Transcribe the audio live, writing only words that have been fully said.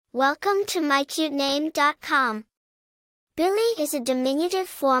Welcome to mycutename.com. Billy is a diminutive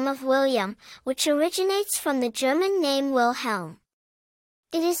form of William, which originates from the German name Wilhelm.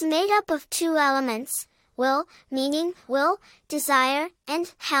 It is made up of two elements, will, meaning will, desire,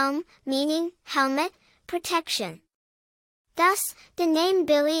 and helm, meaning helmet, protection. Thus, the name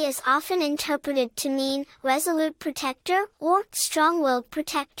Billy is often interpreted to mean resolute protector or strong-willed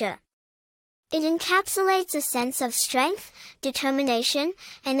protector. It encapsulates a sense of strength, determination,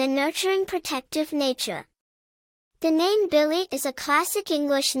 and a nurturing protective nature. The name Billy is a classic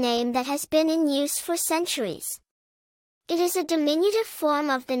English name that has been in use for centuries. It is a diminutive form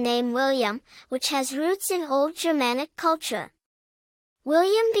of the name William, which has roots in Old Germanic culture.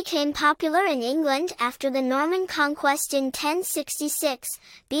 William became popular in England after the Norman conquest in 1066,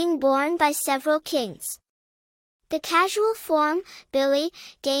 being borne by several kings. The casual form, Billy,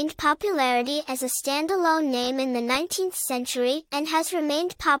 gained popularity as a standalone name in the 19th century and has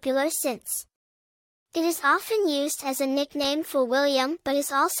remained popular since. It is often used as a nickname for William but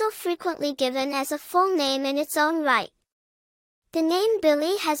is also frequently given as a full name in its own right. The name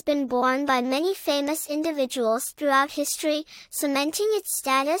Billy has been borne by many famous individuals throughout history, cementing its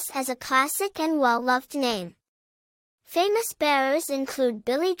status as a classic and well-loved name. Famous bearers include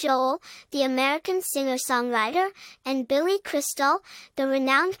Billy Joel, the American singer-songwriter, and Billy Crystal, the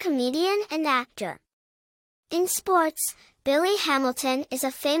renowned comedian and actor. In sports, Billy Hamilton is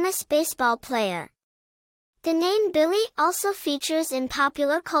a famous baseball player. The name Billy also features in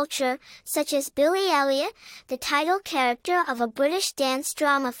popular culture, such as Billy Elliot, the title character of a British dance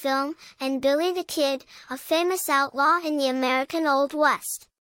drama film, and Billy the Kid, a famous outlaw in the American Old West.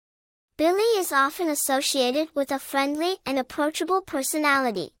 Billy is often associated with a friendly and approachable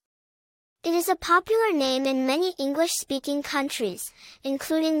personality. It is a popular name in many English-speaking countries,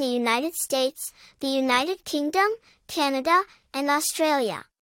 including the United States, the United Kingdom, Canada, and Australia.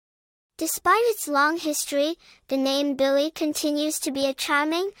 Despite its long history, the name Billy continues to be a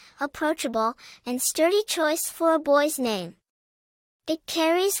charming, approachable, and sturdy choice for a boy's name. It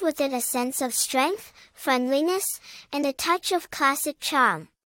carries with it a sense of strength, friendliness, and a touch of classic charm.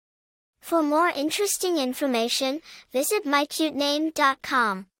 For more interesting information, visit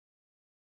mycutename.com.